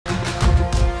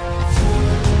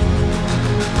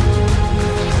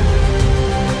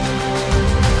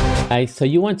Guys, so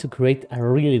you want to create a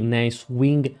really nice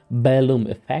wing Vellum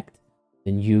effect?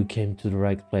 Then you came to the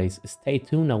right place. Stay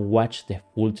tuned and watch the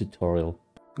full tutorial.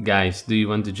 Guys, do you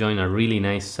want to join a really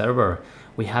nice server?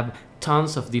 We have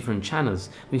tons of different channels.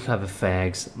 We have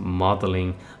effects,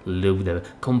 modeling, loop dev,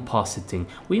 compositing.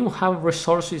 We will have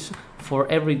resources for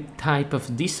every type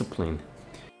of discipline.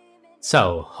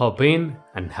 So hop in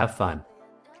and have fun.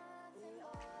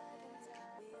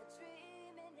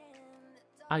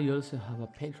 I also have a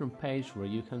Patreon page where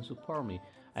you can support me.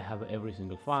 I have every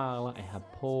single file, I have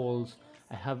polls,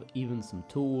 I have even some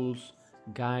tools,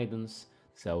 guidance.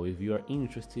 So if you are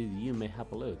interested, you may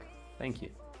have a look. Thank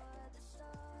you.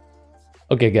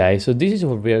 Okay guys, so this is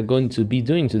what we are going to be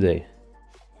doing today.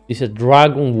 It's a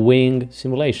dragon wing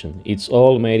simulation. It's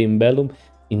all made in Vellum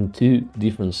in 2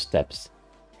 different steps.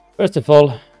 First of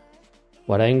all,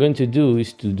 what I'm going to do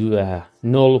is to do a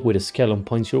null with a scale on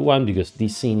 0.01 because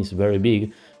this scene is very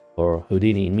big for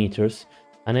Houdini in meters,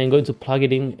 and I'm going to plug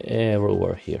it in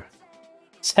everywhere here.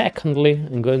 Secondly,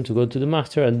 I'm going to go to the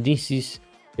master, and this is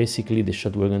basically the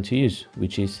shot we're going to use,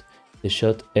 which is the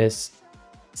shot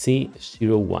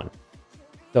SC01.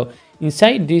 So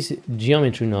inside this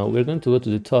geometry now, we're going to go to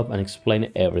the top and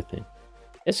explain everything.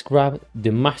 Let's grab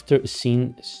the master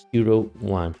scene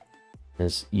 01.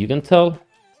 As you can tell,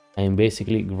 I'm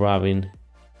basically grabbing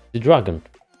the dragon.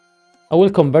 I will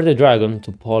convert the dragon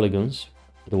to polygons,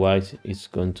 otherwise it's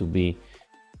going to be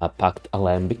a packed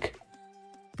alembic.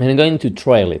 And I'm going to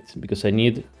trail it because I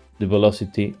need the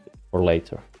velocity for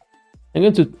later. I'm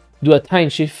going to do a time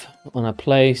shift on a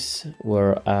place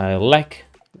where I like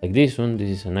this one. This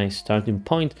is a nice starting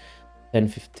point,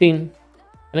 10:15. And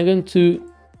I'm going to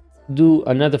do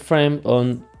another frame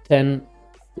on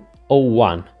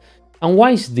 10:01. And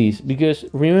why is this? Because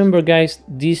remember guys,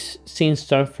 this scene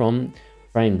starts from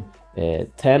frame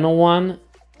 10:01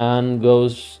 and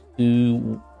goes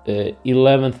to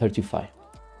 11:35.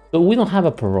 So we don't have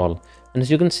a PreRoll. And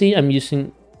as you can see, I'm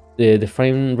using the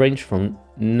frame range from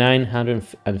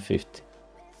 950.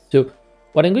 So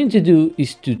what I'm going to do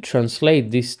is to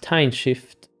translate this time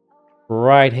shift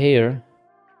right here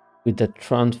with the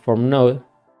transform node.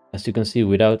 As you can see,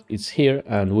 without it's here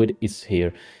and with it's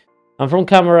here. And from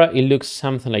camera, it looks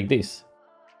something like this.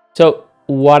 So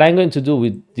what I'm going to do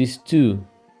with these 2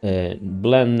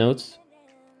 blend nodes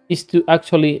is to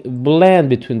actually blend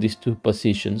between these 2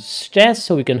 positions, just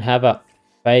so we can have a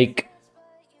fake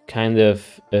kind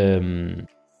of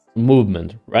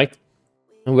movement, right?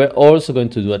 And we're also going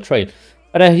to do a trail.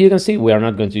 But as you can see, we are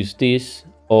not going to use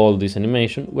all this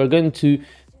animation. We're going to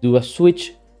do a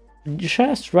switch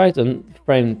just right on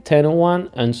frame 10:01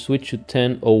 and switch to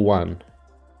 10:01.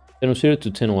 10:0 to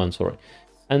 10:01, sorry.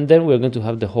 And then we're going to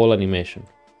have the whole animation.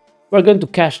 We're going to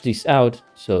cache this out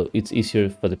so it's easier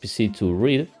for the PC to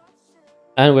read.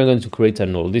 And we're going to create a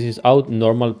null. This is out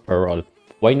normal PreRoll.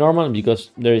 Why normal? Because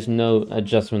there is no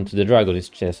adjustment to the dragon, it's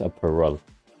just a PreRoll.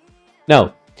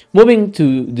 Now, moving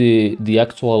to the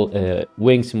actual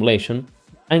wing simulation,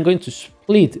 I'm going to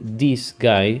split this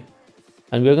guy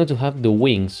and we're going to have the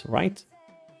wings, right?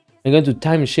 I'm going to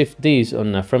time shift this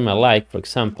on a frame I like, for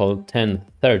example,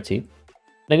 10:30. And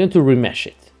I'm going to remesh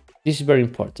it. This is very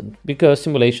important because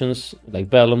simulations like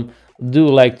Vellum do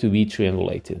like to be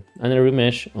triangulated. And a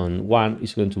remesh on 1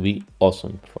 is going to be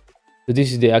awesome. So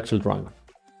this is the actual dragon.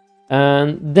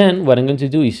 And then what I'm going to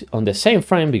do is on the same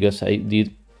frame, because I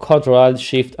did Ctrl,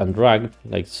 Shift and drag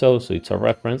like so it's a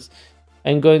reference.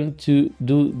 I'm going to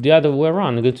do the other way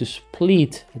around. I'm going to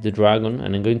split the dragon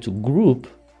and I'm going to group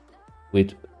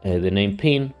with the name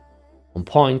pin on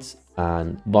points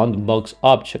and bounding box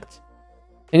object.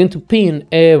 I'm going to pin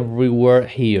everywhere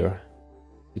here.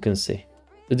 You can see.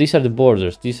 So these are the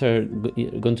borders. These are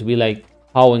going to be like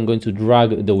how I'm going to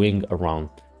drag the wing around.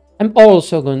 I'm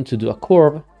also going to do a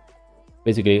curve,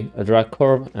 basically a drag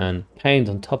curve and paint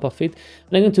on top of it.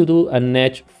 And I'm going to do an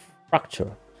edge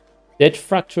fracture. The edge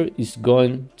fracture is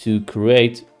going to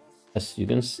create, as you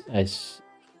can as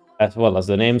well as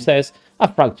the name says, a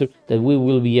fracture that we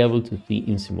will be able to see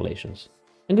in simulations.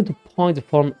 I'm going to point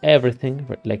deform everything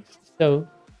like so.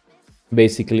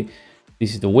 Basically,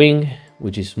 this is the wing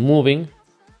which is moving.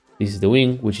 This is the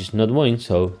wing which is not moving,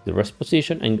 so the rest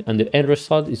position and the end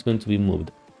result is going to be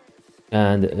moved.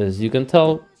 And as you can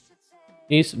tell,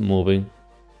 is moving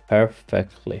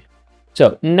perfectly.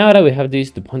 So now that we have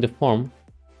this, the point deform,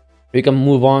 we can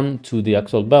move on to the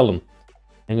actual Vellum.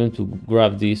 I'm going to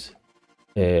grab this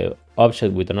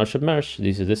object with an offset merge.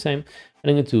 This is the same. And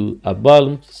I'm going to a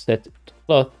Vellum set to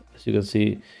cloth. As you can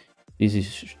see, this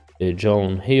is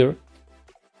shown here.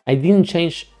 I didn't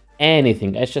change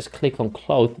anything. I just click on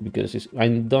cloth because I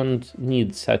don't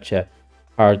need such a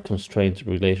hard constraint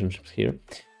relationships here.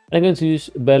 I'm going to use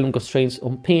Vellum constraints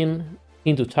on pin,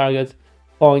 pin to target,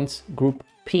 points, group,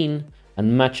 pin,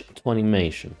 and match to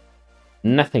animation.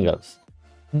 Nothing else.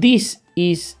 This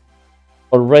is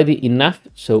already enough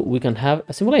so we can have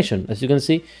a simulation. As you can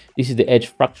see, this is the edge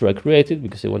fracture I created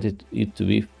because I wanted it to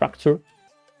be fracture.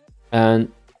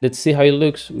 And let's see how it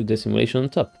looks with the simulation on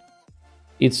top.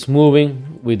 It's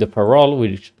moving with the PreRoll,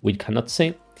 which we cannot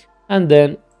see, and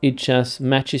then it just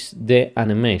matches the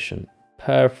animation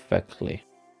perfectly.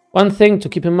 One thing to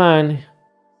keep in mind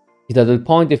is that the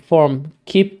point they form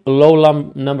keep low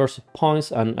numbers of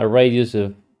points and a radius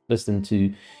of less than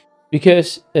 2,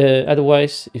 because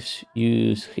otherwise, if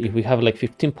we have like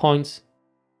 15 points,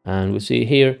 and we see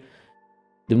here,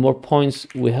 the more points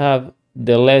we have,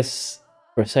 the less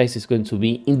precise it's going to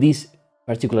be in this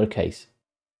particular case.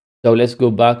 So let's go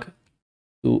back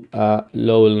to a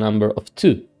low number of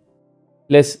 2.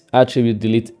 Let's attribute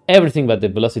delete everything but the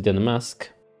velocity and the mask.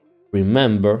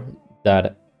 Remember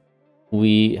that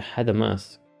we had a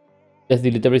mask. Let's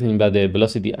delete everything but the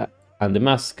velocity and the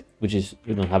mask, which is,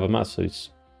 we don't have a mask, so it's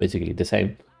basically the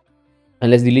same. And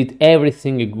let's delete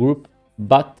everything group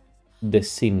but the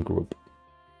sim group.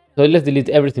 So let's delete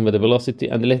everything but the velocity,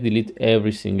 and let's delete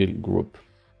every single group.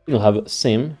 We don't have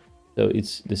sim, so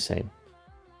it's the same.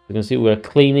 You can see we're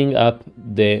cleaning up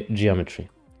the geometry,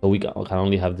 so we can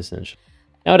only have the essential.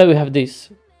 Now that we have this,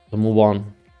 we'll move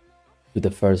on to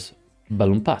the first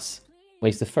balloon pass. Why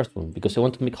is the first one? Because I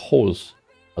want to make holes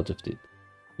out of it.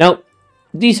 Now,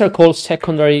 these are called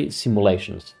secondary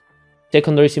simulations.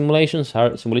 Secondary simulations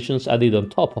are simulations added on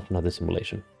top of another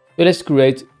simulation. So let's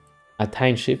create a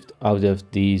time shift out of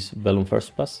this balloon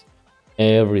first pass.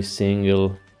 Every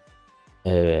single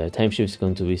time shift is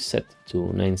going to be set to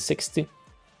 960.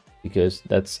 Because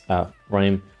that's a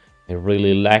frame I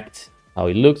really liked how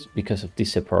it looks because of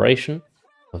this separation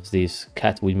of this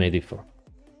cat we made it for.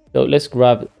 So let's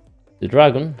grab the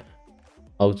dragon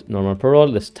out normal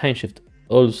PreRoll, let's time shift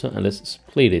also, and let's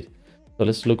split it. So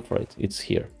let's look for it, it's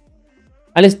here.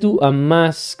 And let's do a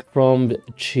mask from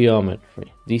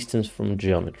geometry, distance from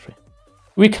geometry.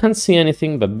 We can't see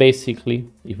anything, but basically,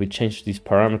 if we change these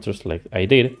parameters like I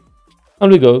did,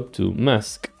 and we go to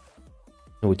mask,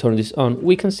 and we turn this on,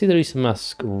 we can see there is a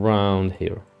mask around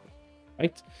here,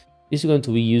 right? This is going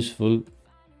to be useful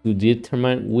to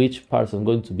determine which parts are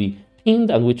going to be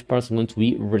pinned and which parts are going to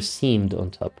be reseamed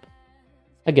on top.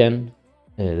 Again,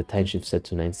 the time shift set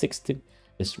to 960.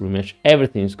 Let's remesh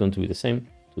everything is going to be the same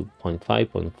to 0.5,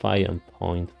 0.5, and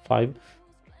 0.5.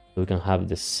 So we can have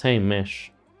the same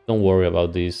mesh. Don't worry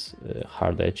about these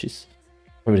hard edges.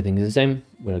 Everything is the same.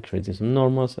 We're creating some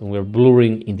normals and we're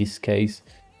blurring, in this case,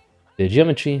 the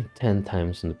geometry 10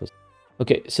 times in the position.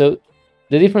 Okay, so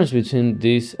the difference between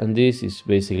this and this is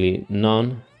basically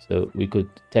none. So we could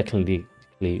technically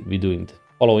be doing the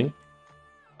following.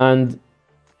 And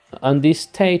on this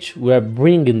stage, we are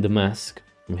bringing the mask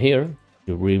from here.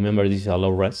 You remember this is a low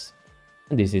res,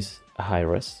 and this is a high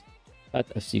res. But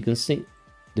as you can see,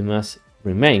 the mask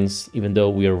remains even though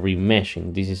we are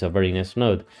remeshing. This is a very nice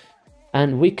node.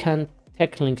 And we can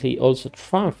technically also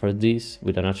transfer this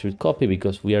with an attribute copy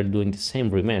because we are doing the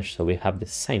same remesh, so we have the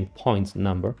same point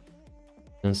number.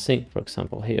 You can see, for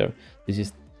example, here, this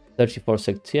is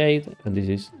 3468 and this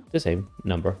is the same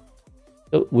number.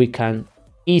 So we can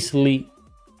easily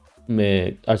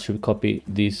attribute copy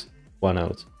this one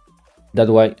out.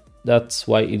 That's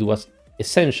why it was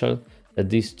essential that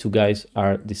these two guys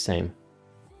are the same.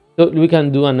 So we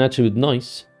can do an attribute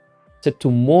noise set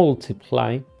to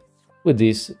multiply with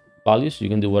these values. You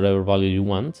can do whatever value you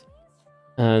want,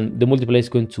 and the multiply is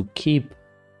going to keep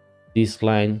this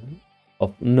line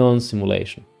of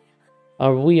non-simulation.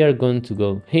 Or we are going to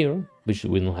go here, which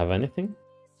we don't have anything.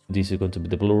 This is going to be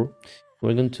the blur.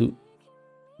 We're going to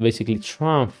basically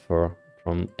transfer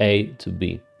from A to B.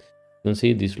 You can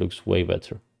see this looks way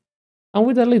better. And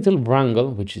with a little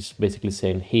wrangle, which is basically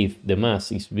saying if the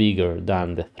mass is bigger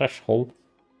than the threshold,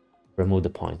 remove the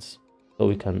points. So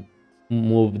we can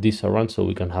move this around so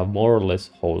we can have more or less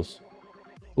holes.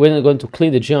 We're not going to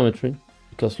clean the geometry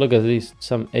because look at this,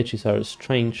 some edges are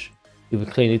strange. If we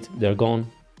clean it, they're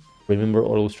gone. Remember,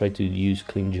 always try to use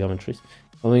clean geometries.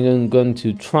 And we're going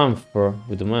to transfer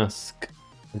with the mask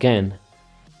again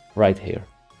right here.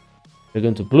 We're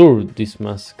going to blur this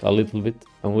mask a little bit,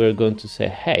 and we're going to say,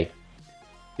 hey,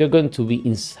 you're going to be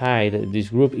inside this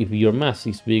group if your mask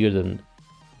is bigger than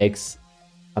X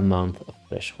amount of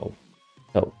threshold.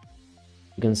 So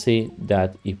you can see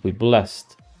that if we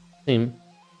blast him,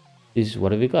 this is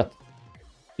what we got.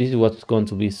 This is what's going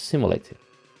to be simulated,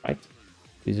 right?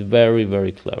 It's very,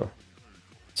 very clever.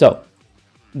 So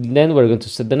then we're going to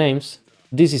set the names.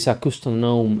 This is a custom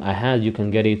name I had. You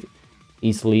can get it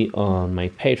easily on my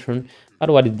Patreon. But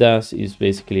what it does is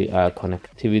basically a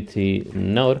connectivity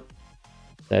node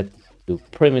set to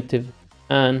primitive,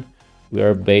 and we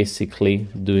are basically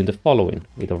doing the following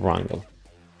with a wrangle.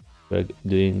 We're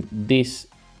doing this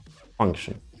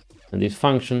function, and this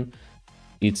function,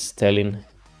 it's telling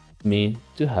me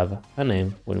to have a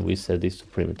name when we set this to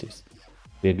primitives.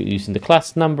 We're using the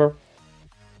class number,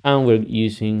 and we're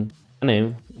using a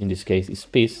name, in this case is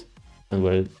piece, and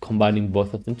we're combining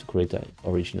both of them to create an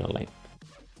original name.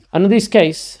 And in this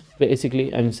case,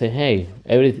 basically, I'm saying, hey,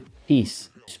 every piece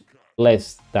is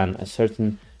less than a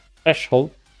certain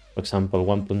threshold, for example,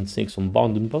 1.6 on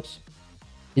bounding box,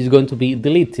 is going to be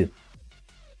deleted.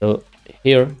 So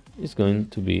here is going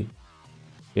to be,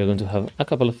 we are going to have a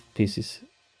couple of pieces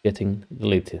getting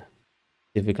deleted.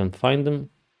 If we can find them,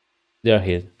 they are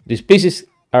here. These pieces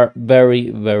are very,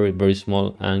 very, very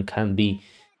small and can be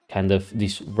kind of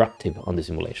disruptive on the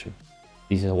simulation.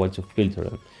 This is a way to filter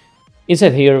them.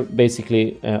 Inside here,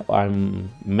 basically, I'm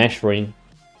measuring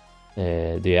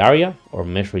the area or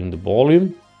measuring the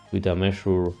volume with a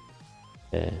measure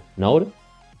node,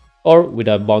 or with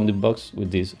a bounding box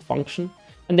with this function,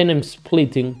 and then I'm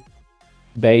splitting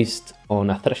based on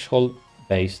a threshold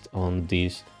based on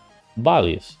these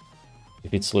values.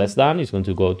 If it's less than, it's going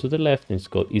to go to the left, and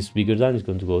it's bigger than, it's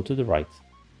going to go to the right.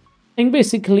 And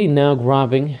basically now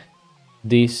grabbing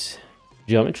this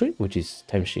geometry, which is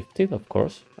time shifted, of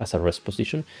course, as a rest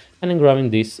position, and then grabbing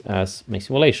this as my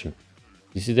simulation.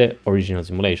 This is the original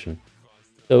simulation.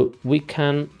 So we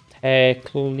can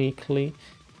technically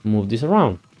move this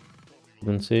around. You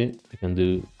can see, we can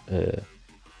do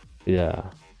with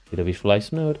a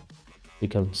visualize node. We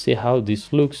can see how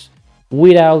this looks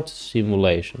without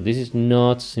simulation. This is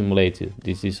not simulated.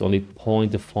 This is only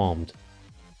point deformed.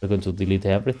 We're going to delete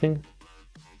everything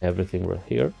right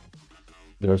here.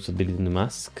 We're also deleting the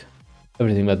mask,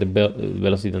 everything but the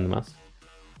velocity on the mask,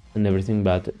 and everything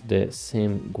but the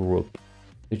same group,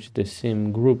 which is the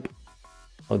same group.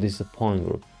 Oh, this is a point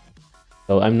group.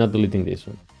 So I'm not deleting this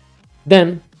one.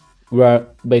 Then we are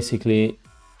basically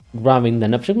grabbing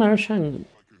an object manager and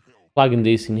plugging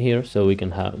this in here so we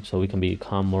can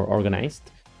become more organized.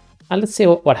 And let's see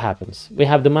what happens. We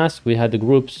have the mask, we have the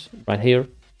groups right here,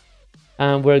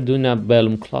 and we're doing a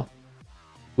Vellum cloth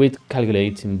with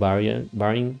calculating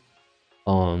varying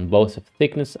on both the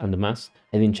thickness and the mask.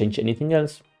 I didn't change anything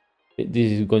else.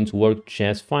 This is going to work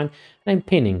just fine. And I'm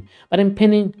pinning, but I'm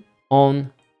pinning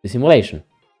on the simulation.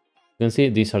 You can see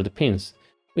these are the pins,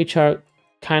 which are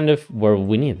kind of where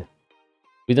we need.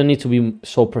 We don't need to be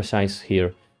so precise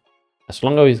here. As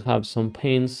long as we have some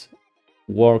pins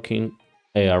working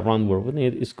around where we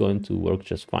need, it's going to work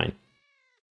just fine.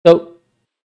 So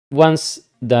once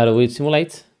that we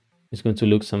simulate, it's going to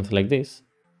look something like this.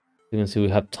 You can see we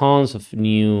have tons of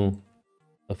new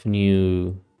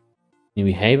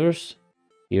behaviors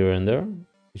here and there,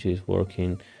 which is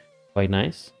working quite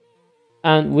nice.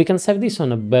 And we can save this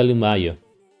on a Vellum IO.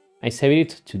 I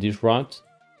saved it to this route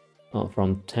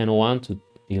from 1001 to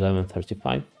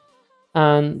 1135.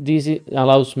 And this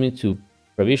allows me to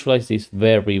visualize this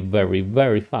very, very,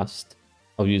 very fast,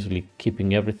 obviously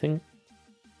keeping everything.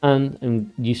 And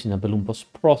I'm using a Vellum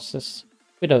post process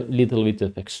with a little bit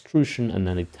of extrusion and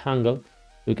then a tangle.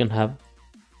 We can have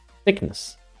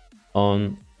thickness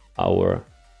on our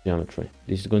geometry.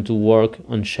 This is going to work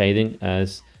on shading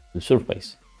as the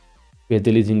surface. We are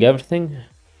deleting everything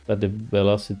but the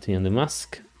velocity and the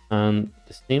mask and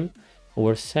the steam.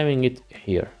 We're saving it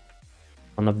here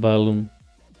on a Vellum,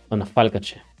 on a file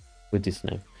cache with this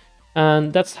name.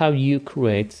 And that's how you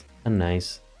create a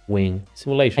nice wing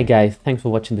simulation. Hey guys, thanks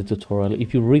for watching the tutorial.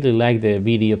 If you really like the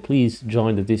video, please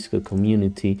join the Discord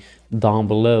community down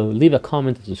below. Leave a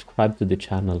comment and subscribe to the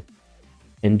channel.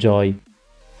 Enjoy.